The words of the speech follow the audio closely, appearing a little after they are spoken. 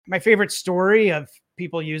my favorite story of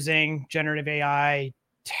people using generative AI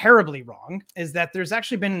terribly wrong is that there's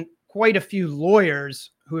actually been quite a few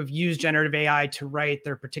lawyers who have used generative AI to write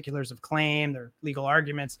their particulars of claim, their legal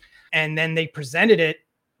arguments, and then they presented it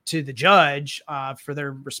to the judge for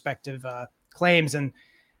their respective claims. And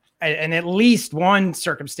at least one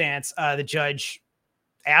circumstance, the judge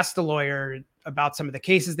asked the lawyer about some of the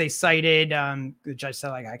cases they cited. The judge said,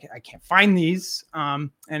 like, I can't find these.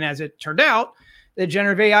 And as it turned out, the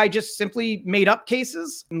generative AI just simply made up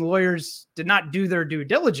cases, and the lawyers did not do their due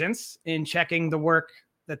diligence in checking the work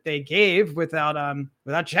that they gave without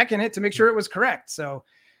checking it to make sure it was correct. So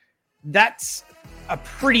that's a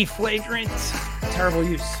pretty flagrant, terrible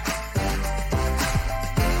use.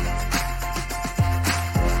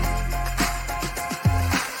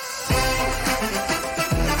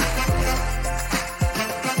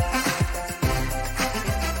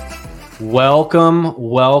 Welcome,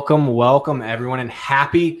 everyone, and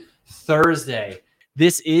happy Thursday.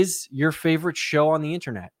 This is your favorite show on the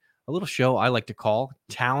internet, a little show I like to call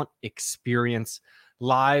Talent Experience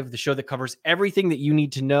Live, the show that covers everything that you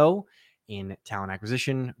need to know in talent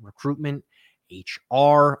acquisition, recruitment,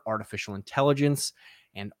 HR, artificial intelligence,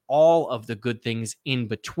 and all of the good things in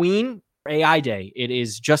between. AI Day, it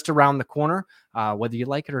is just around the corner. Whether you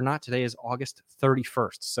like it or not, today is August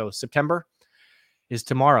 31st. So September is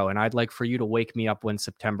tomorrow, and I'd like for you to wake me up when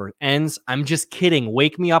September ends. I'm just kidding.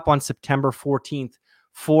 Wake me up on September 14th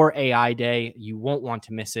for AI Day. You won't want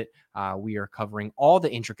to miss it. We are covering all the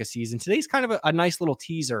intricacies, and today's kind of a nice little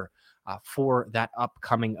teaser for that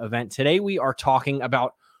upcoming event. Today, we are talking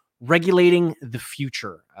about regulating the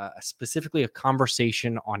future, specifically a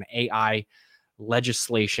conversation on AI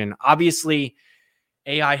legislation. Obviously,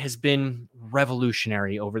 AI has been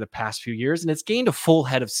revolutionary over the past few years, and it's gained a full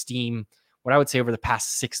head of steam, what I would say, over the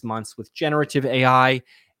past 6 months with generative AI.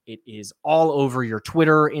 It is all over your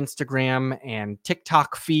Twitter, Instagram, and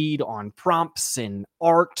TikTok feed on prompts and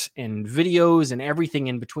art and videos and everything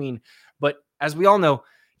in between. But as we all know,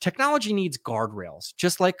 technology needs guardrails,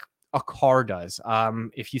 just like a car does.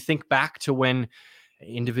 If you think back to when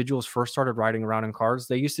individuals first started riding around in cars,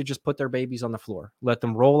 they used to just put their babies on the floor, let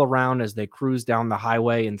them roll around as they cruise down the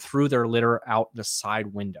highway and threw their litter out the side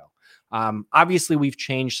window. Obviously, we've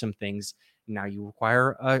changed some things. Now you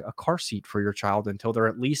require a car seat for your child until they're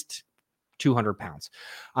at least 200 pounds.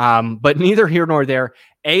 But neither here nor there.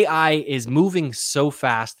 AI is moving so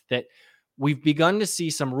fast that we've begun to see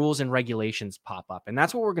some rules and regulations pop up. And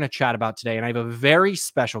that's what we're going to chat about today. And I have a very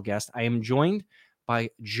special guest. I am joined by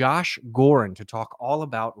Josh Gorin to talk all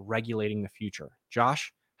about regulating the future.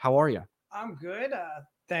 Josh, how are you? I'm good.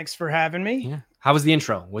 Thanks for having me. Yeah. How was the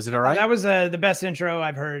intro? Was it all right? That was the best intro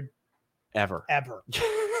I've heard ever.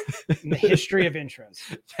 In the history of intros.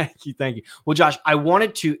 Thank you. Well, Josh, I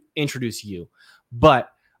wanted to introduce you, but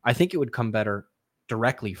I think it would come better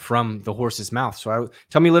directly from the horse's mouth. So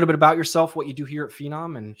tell me a little bit about yourself, what you do here at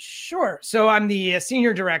Phenom. And Sure. So I'm the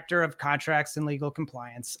Senior Director of Contracts and Legal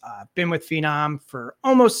Compliance. I've been with Phenom for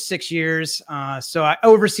almost 6 years. So I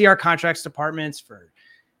oversee our contracts departments for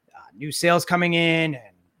new sales coming in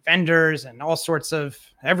and vendors and all sorts of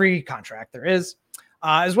every contract there is.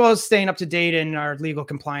 As well as staying up to date in our legal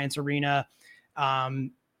compliance arena, and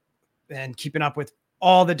keeping up with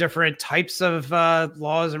all the different types of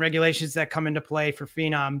laws and regulations that come into play for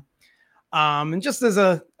Phenom. And just as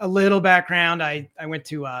a little background, I went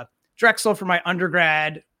to Drexel for my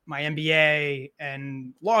undergrad, my MBA,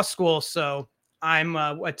 and law school. So I'm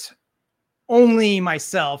what only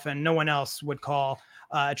myself and no one else would call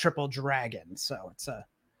a triple dragon. So it's a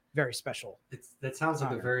very special. That sounds like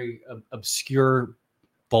a very obscure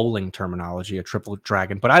bowling terminology, a triple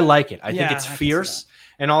dragon, but I like it. I think it's fierce.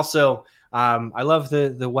 And also, I love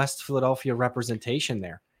the West Philadelphia representation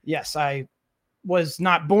there. Yes, I was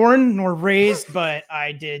not born nor raised, but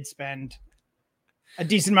I did spend a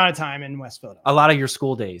decent amount of time in West Philadelphia. A lot of your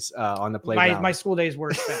school days on the playground. My school days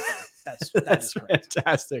were spent there. That's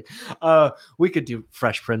fantastic. We could do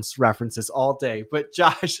Fresh Prince references all day, but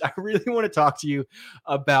Josh, I really want to talk to you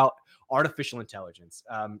about artificial intelligence.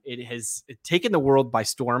 It has taken the world by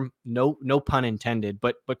storm. No pun intended,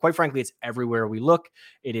 but quite frankly, it's everywhere we look.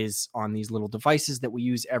 It is on these little devices that we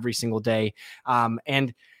use every single day.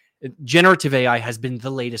 And generative AI has been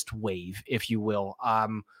the latest wave, if you will.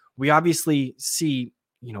 We obviously see,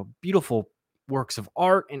 beautiful works of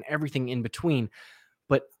art and everything in between,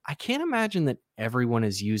 but I can't imagine that everyone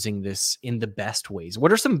is using this in the best ways.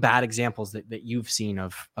 What are some bad examples that you've seen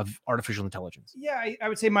of artificial intelligence? Yeah, I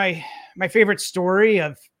would say my favorite story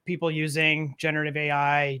of people using generative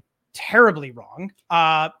AI terribly wrong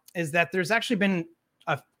is that there's actually been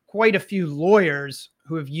quite a few lawyers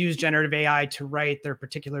who have used generative AI to write their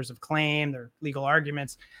particulars of claim, their legal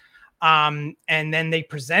arguments. And then they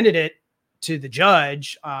presented it to the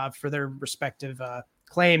judge for their respective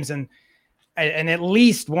claims. And at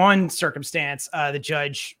least one circumstance, the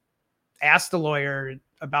judge asked the lawyer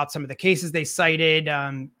about some of the cases they cited.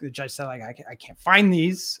 The judge said, like, I can't find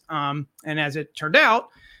these. And as it turned out,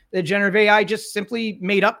 the generative AI just simply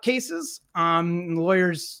made up cases. The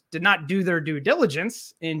lawyers did not do their due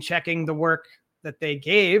diligence in checking the work that they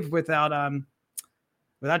gave without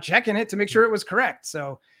checking it to make sure it was correct.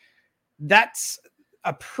 So that's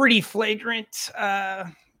a pretty flagrant,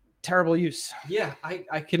 terrible use. Yeah,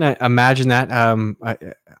 I can imagine that.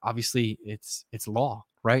 Obviously, it's law,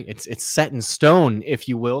 right? It's set in stone, if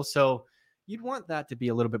you will. So you'd want that to be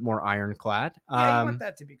a little bit more ironclad. Yeah, you want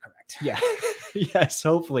that to be correct. Yeah. Yes,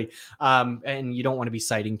 hopefully. And you don't want to be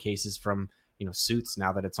citing cases from, Suits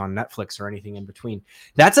now that it's on Netflix or anything in between.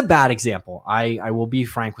 That's a bad example. I will be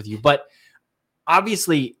frank with you, but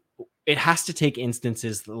obviously it has to take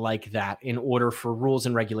instances like that in order for rules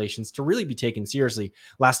and regulations to really be taken seriously.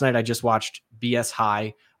 Last night, I just watched BS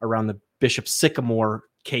High around the Bishop Sycamore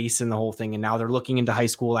case and the whole thing. And now they're looking into high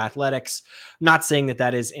school athletics. I'm not saying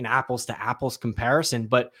that is an apples to apples comparison,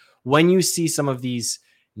 but when you see some of these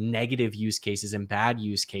negative use cases and bad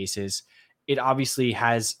use cases, it obviously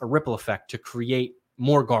has a ripple effect to create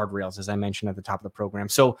more guardrails, as I mentioned at the top of the program.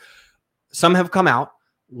 So some have come out.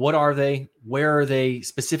 What are they? Where are they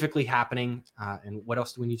specifically happening? And what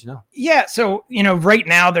else do we need to know? Yeah. So, right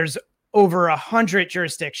now there's over 100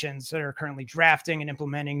 jurisdictions that are currently drafting and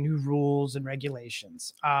implementing new rules and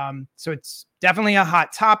regulations. So it's definitely a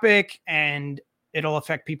hot topic, and it'll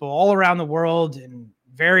affect people all around the world in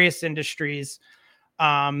various industries.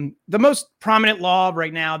 The most prominent law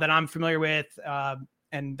right now that I'm familiar with,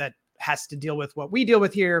 and that has to deal with what we deal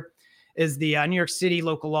with here, is the New York City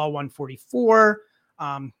Local Law 144.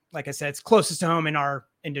 Like I said, it's closest to home in our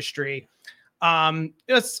industry.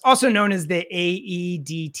 It's also known as the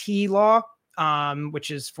AEDT law, which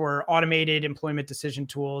is for automated employment decision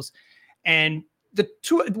tools. And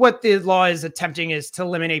what the law is attempting is to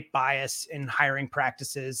eliminate bias in hiring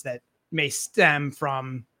practices that may stem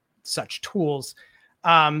from such tools.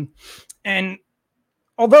 And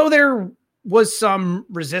although there was some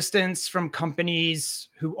resistance from companies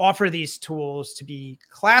who offer these tools to be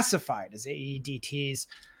classified as AEDTs,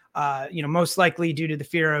 most likely due to the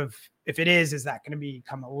fear of, if it is that going to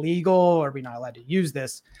become illegal, or are we not allowed to use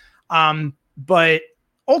this? But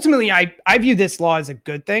ultimately, I view this law as a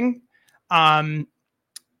good thing.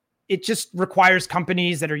 It just requires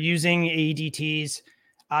companies that are using AEDTs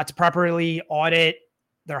to properly audit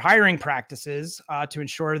their hiring practices to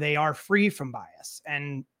ensure they are free from bias.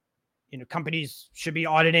 And companies should be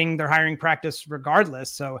auditing their hiring practice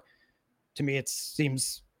regardless. So to me, it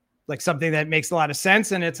seems like something that makes a lot of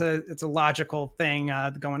sense, and it's a logical thing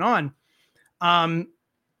going on. And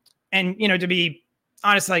to be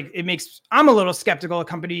honest, I'm a little skeptical of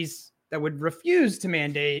companies that would refuse to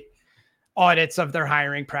mandate audits of their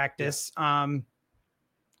hiring practice,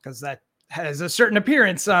 because that has a certain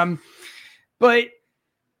appearance. But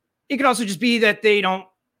it could also just be that they don't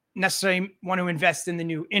necessarily want to invest in the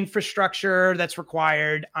new infrastructure that's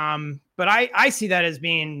required. But I see that as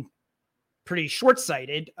being pretty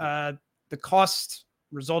short-sighted. The cost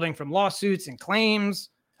resulting from lawsuits and claims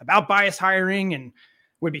about bias hiring and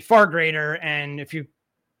would be far greater. And if you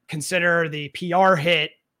consider the PR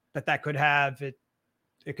hit that could have, it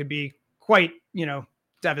could be quite,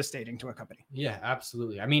 devastating to a company. Yeah,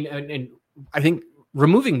 absolutely. I mean, and I think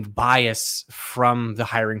removing bias from the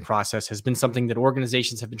hiring process has been something that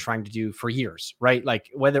organizations have been trying to do for years, right? Like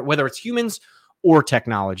whether it's humans or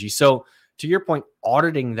technology. So to your point,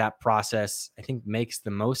 auditing that process, I think, makes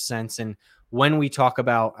the most sense. And when we talk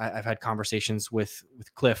about, I've had conversations with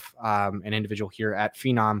Cliff, an individual here at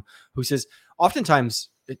Phenom, who says oftentimes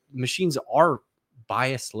machines are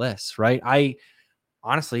biasless, right? I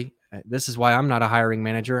honestly, this is why I'm not a hiring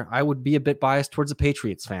manager. I would be a bit biased towards a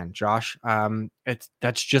Patriots fan, Josh.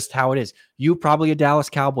 That's just how it is. You probably a Dallas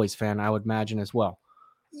Cowboys fan, I would imagine, as well.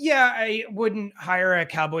 Yeah, I wouldn't hire a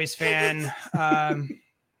Cowboys fan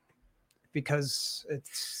because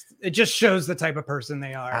it just shows the type of person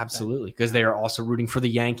they are. Absolutely, because they are also rooting for the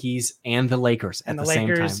Yankees and the Lakers at the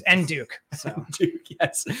same time. And Duke. So. Duke,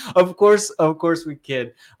 yes, of course we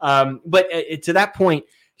kid. But to that point,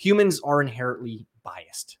 humans are inherently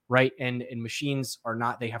biased, right? And machines are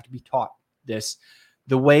not. They have to be taught this.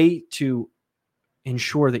 The way to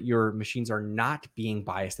ensure that your machines are not being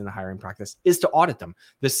biased in the hiring practice is to audit them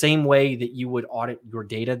the same way that you would audit your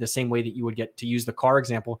data, the same way that you would get, to use the car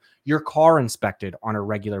example, your car inspected on a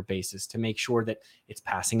regular basis to make sure that it's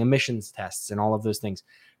passing emissions tests and all of those things.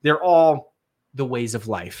 They're all the ways of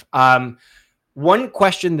life. One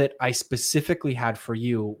question that I specifically had for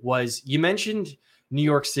you was, you mentioned New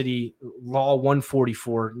York City Law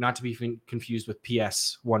 144, not to be confused with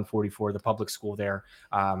PS 144, the public school there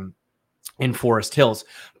in Forest Hills.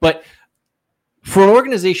 But for an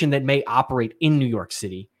organization that may operate in New York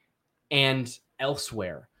City and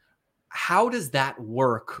elsewhere, how does that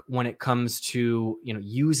work when it comes to,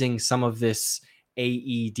 using some of this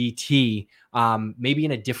AEDT, maybe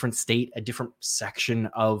in a different state, a different section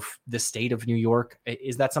of the state of New York?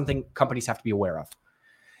 Is that something companies have to be aware of?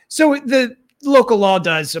 So the local law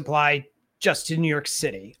does apply just to New York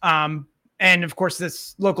City. And of course,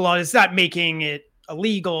 this local law is not making it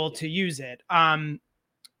illegal to use it. I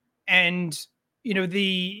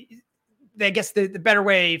guess the better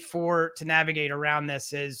way to navigate around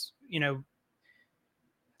this is,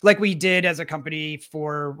 like we did as a company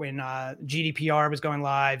for when GDPR was going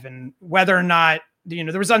live, and whether or not,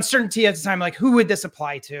 there was uncertainty at the time, like who would this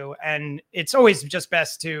apply to? And it's always just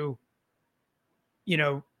best to,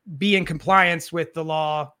 be in compliance with the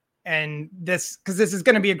law, and because this is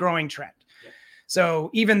going to be a growing trend. Yeah. So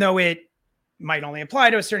even though it might only apply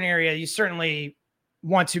to a certain area, you certainly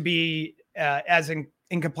want to be as in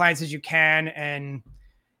compliance as you can, and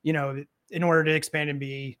in order to expand and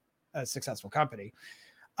be a successful company.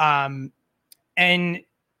 As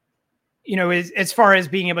far as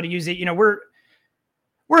being able to use it,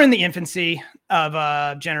 we're in the infancy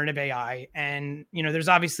of generative AI, and there's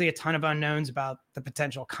obviously a ton of unknowns about the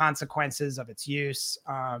potential consequences of its use.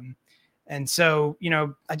 And so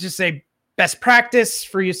I just say best practice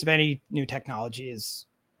for use of any new technology is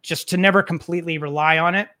just to never completely rely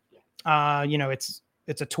on it.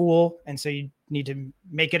 It's a tool, and so you need to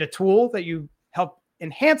make it a tool that you help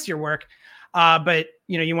enhance your work. But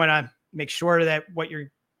you want to make sure that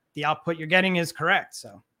the output you're getting is correct.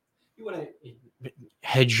 So you want to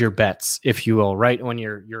hedge your bets, if you will, right? When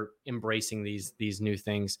you're embracing these new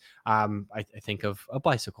things. I think of a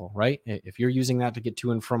bicycle, right? If you're using that to get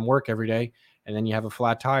to and from work every day, and then you have a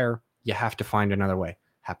flat tire, you have to find another way.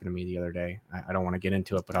 Happened to me the other day. I don't want to get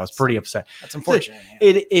into it, but I was pretty upset. That's unfortunate.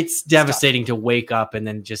 It's devastating to wake up and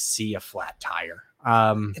then just see a flat tire.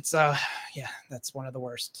 That's one of the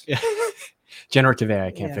worst. Generative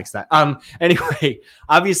AI can't fix that. Anyway,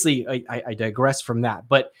 obviously I digress from that,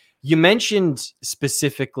 but you mentioned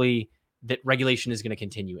specifically that regulation is going to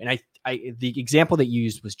continue. And the example that you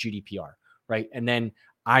used was GDPR, right? And then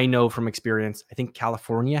I know from experience, I think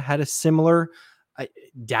California had a similar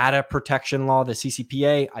data protection law, the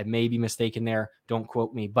CCPA. I may be mistaken there. Don't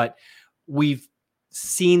quote me, but we've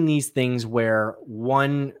seen these things where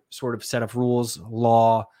one sort of set of rules,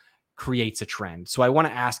 law creates a trend. So I want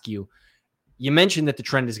to ask you, you mentioned that the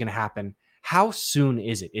trend is going to happen. How soon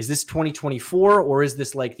is it? Is this 2024, or is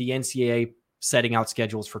this like the NCAA setting out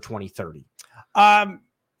schedules for 2030?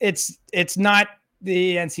 It's not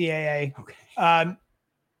the NCAA. Okay.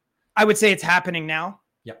 I would say it's happening now.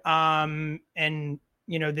 Yep.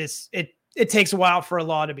 It takes a while for a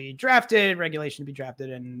law to be drafted, regulation to be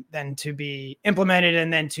drafted, and then to be implemented,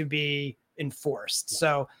 and then to be enforced. Yep.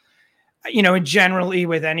 So, generally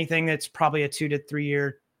with anything, that's probably a 2 to 3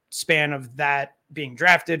 year span of that being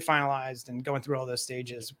drafted, finalized, and going through all those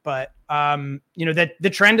stages. But, that the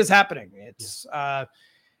trend is happening. It's, back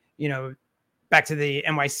to the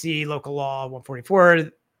NYC local law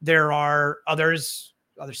 144, there are other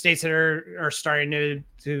states that are starting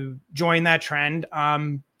to join that trend.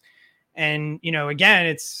 Again,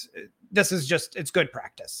 it's good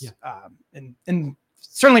practice. Yeah. And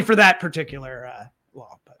certainly for that particular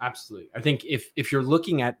law. But. Absolutely. I think if you're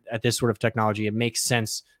looking at this sort of technology, it makes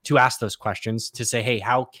sense to ask those questions, to say, hey,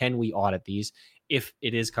 how can we audit these if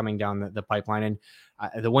it is coming down the pipeline? And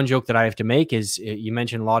the one joke that I have to make is, you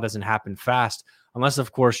mentioned law doesn't happen fast, unless,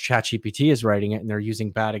 of course, ChatGPT is writing it and they're using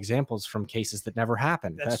bad examples from cases that never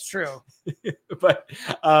happened. That's true. But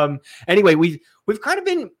anyway, we've kind of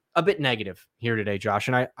been a bit negative here today, Josh,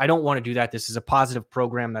 and I don't want to do that. This is a positive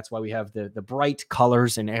program. That's why we have the bright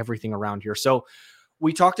colors and everything around here. So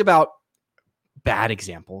we talked about bad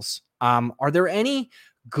examples. Are there any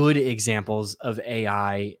good examples of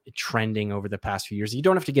AI trending over the past few years? You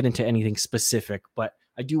don't have to get into anything specific, but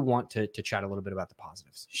I do want to chat a little bit about the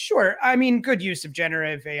positives. Sure. I mean, good use of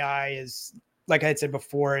generative AI is, like I had said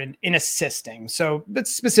before, in assisting. So, but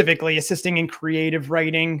specifically assisting in creative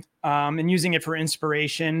writing, and using it for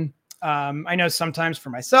inspiration. I know sometimes for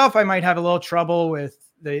myself, I might have a little trouble with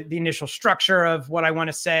the initial structure of what I want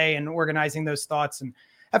to say and organizing those thoughts. And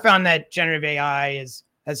I found that generative AI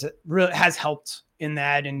has helped in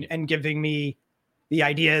that and giving me the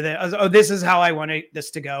idea that, oh, this is how I want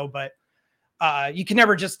this to go. But you can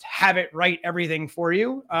never just have it write everything for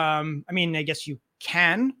you. I mean, I guess you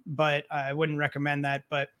can, but I wouldn't recommend that.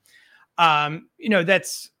 But I'd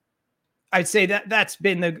say that's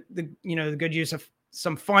been the good use. Of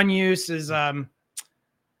some fun use is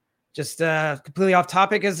just completely off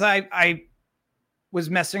topic, as I was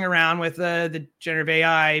messing around with the generative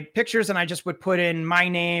AI pictures, and I just would put in my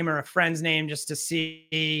name or a friend's name just to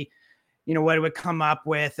see, what it would come up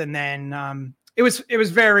with. And then it was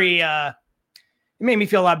very, it made me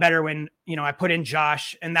feel a lot better when, I put in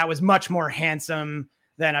Josh, and that was much more handsome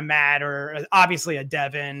than a Matt or obviously a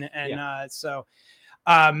Devin. And so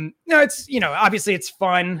it's, obviously it's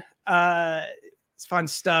fun. It's fun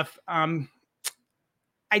stuff.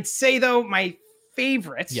 I'd say though, my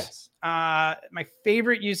favorite use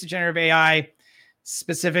of generative AI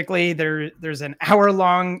specifically, there's an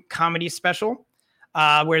hour-long comedy special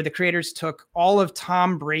where the creators took all of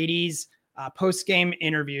Tom Brady's post-game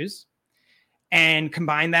interviews and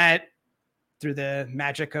combined that through the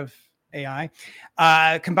magic of AI,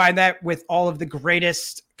 combined that with all of the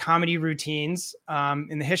greatest comedy routines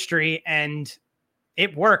in the history, and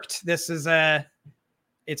it worked.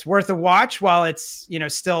 It's worth a watch while it's,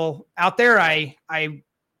 still out there. I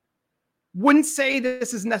wouldn't say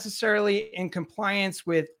this is necessarily in compliance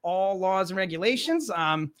with all laws and regulations.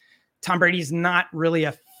 Tom Brady's not really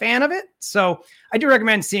a fan of it, so I do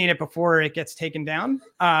recommend seeing it before it gets taken down.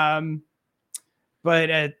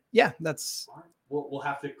 But that's. We'll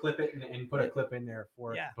have to clip it and put a clip in there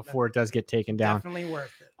before it does get taken down. Definitely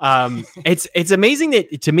worth it. It's amazing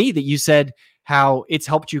to me that you said how it's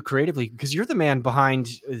helped you creatively, because you're the man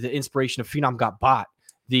behind the inspiration of Phenom Got Bot,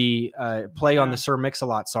 the play on the Sir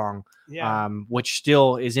Mix-a-Lot song, which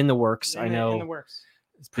still is in the works. I know. In the works.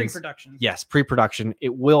 It's pre-production. Yes, pre-production.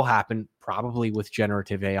 It will happen probably with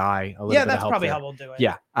generative AI. That's probably how we'll do it.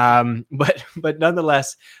 Yeah. But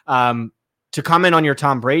nonetheless, to comment on your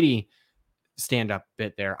Tom Brady stand-up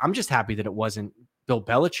bit there, I'm just happy that it wasn't Bill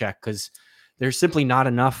Belichick, because there's simply not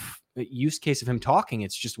enough use case of him talking.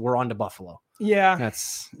 It's just, we're on to Buffalo.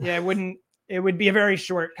 It would be a very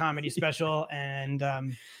short comedy special, and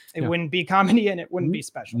it wouldn't be comedy, and it wouldn't be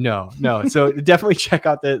special. No. So definitely check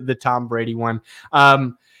out the Tom Brady one.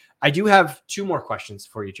 I do have two more questions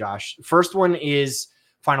for you, Josh. First one is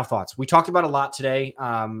final thoughts. We talked about a lot today,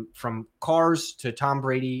 from cars to Tom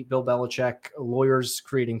Brady, Bill Belichick, lawyers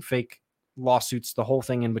creating fake lawsuits, the whole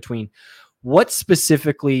thing in between. What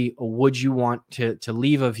specifically would you want to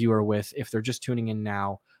leave a viewer with if they're just tuning in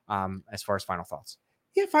now, as far as final thoughts?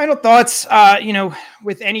 Yeah, final thoughts.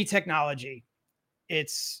 With any technology,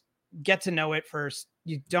 it's get to know it first.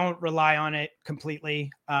 You don't rely on it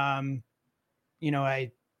completely. I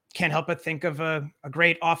can't help but think of a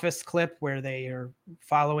great Office clip where they are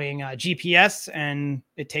following GPS, and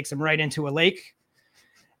it takes them right into a lake.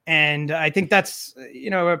 And I think that's,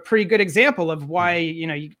 a pretty good example of why,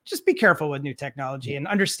 you just be careful with new technology and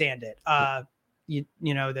understand it. That you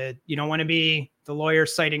don't want to be the lawyer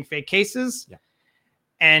citing fake cases,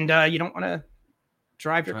 and you don't want to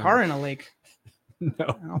drive your car in a lake.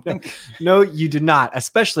 No, you do not,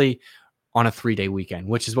 especially on a 3-day weekend,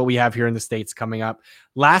 which is what we have here in the States coming up.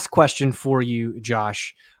 Last question for you,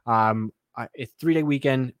 Josh. It's 3-day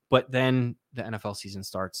weekend, but then the NFL season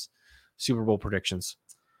starts. Super Bowl predictions.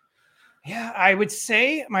 Yeah, I would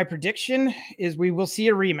say my prediction is we will see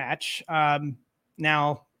a rematch.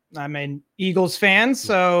 Now, I'm an Eagles fan,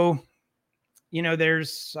 so,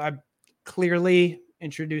 there's clearly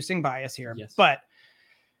introducing bias here. Yes. But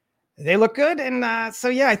they look good. And I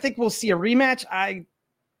think we'll see a rematch. I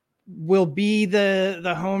will be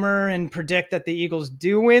the homer and predict that the Eagles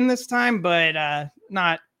do win this time, but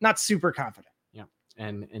not super confident. Yeah.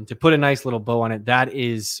 And to put a nice little bow on it, that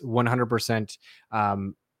is 100%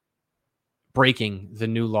 breaking the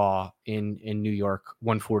new law in New York,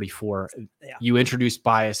 144. You introduced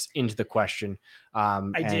bias into the question.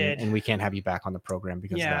 I did. And we can't have you back on the program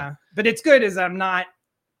because of that. But it's good as I'm not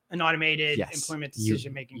an automated employment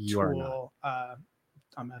decision-making tool.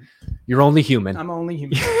 You're only human. I'm only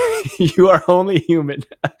human. You are only human.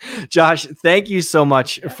 Josh, thank you so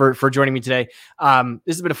much for joining me today.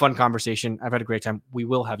 This has been a fun conversation. I've had a great time. We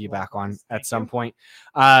will have you back on at some point.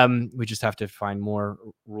 We just have to find more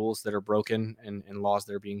rules that are broken and laws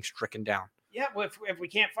that are being stricken down. Yeah, well, if we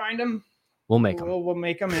can't find them, we'll make them. We'll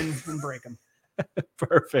make them and break them.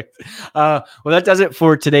 Perfect. Well, that does it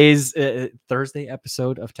for today's Thursday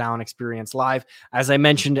episode of Talent Experience Live. As I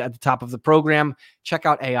mentioned at the top of the program, check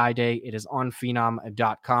out AI Day. It is on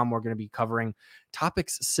phenom.com. We're going to be covering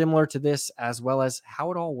topics similar to this, as well as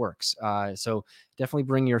how it all works. So definitely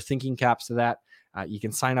bring your thinking caps to that. You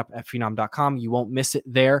can sign up at phenom.com. You won't miss it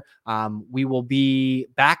there. We will be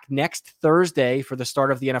back next Thursday for the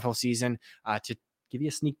start of the NFL season to give you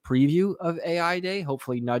a sneak preview of AI Day,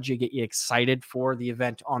 hopefully nudge you, get you excited for the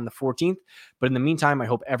event on the 14th. But in the meantime, I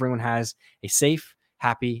hope everyone has a safe,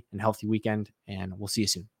 happy, and healthy weekend, and we'll see you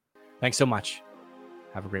soon. Thanks so much.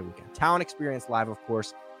 Have a great weekend. Talent Experience Live, of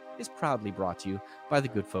course, is proudly brought to you by the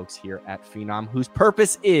good folks here at Phenom, whose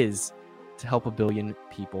purpose is to help 1 billion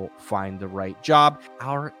people find the right job.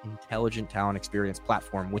 Our intelligent talent experience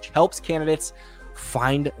platform, which helps candidates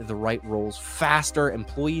find the right roles faster,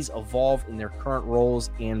 employees evolve in their current roles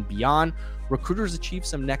and beyond, recruiters achieve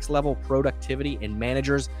some next level productivity, and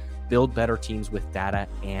managers build better teams with data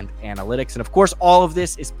and analytics. And of course, all of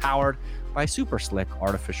this is powered by super slick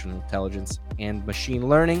artificial intelligence and machine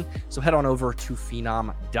learning. So head on over to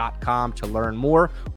phenom.com to learn more,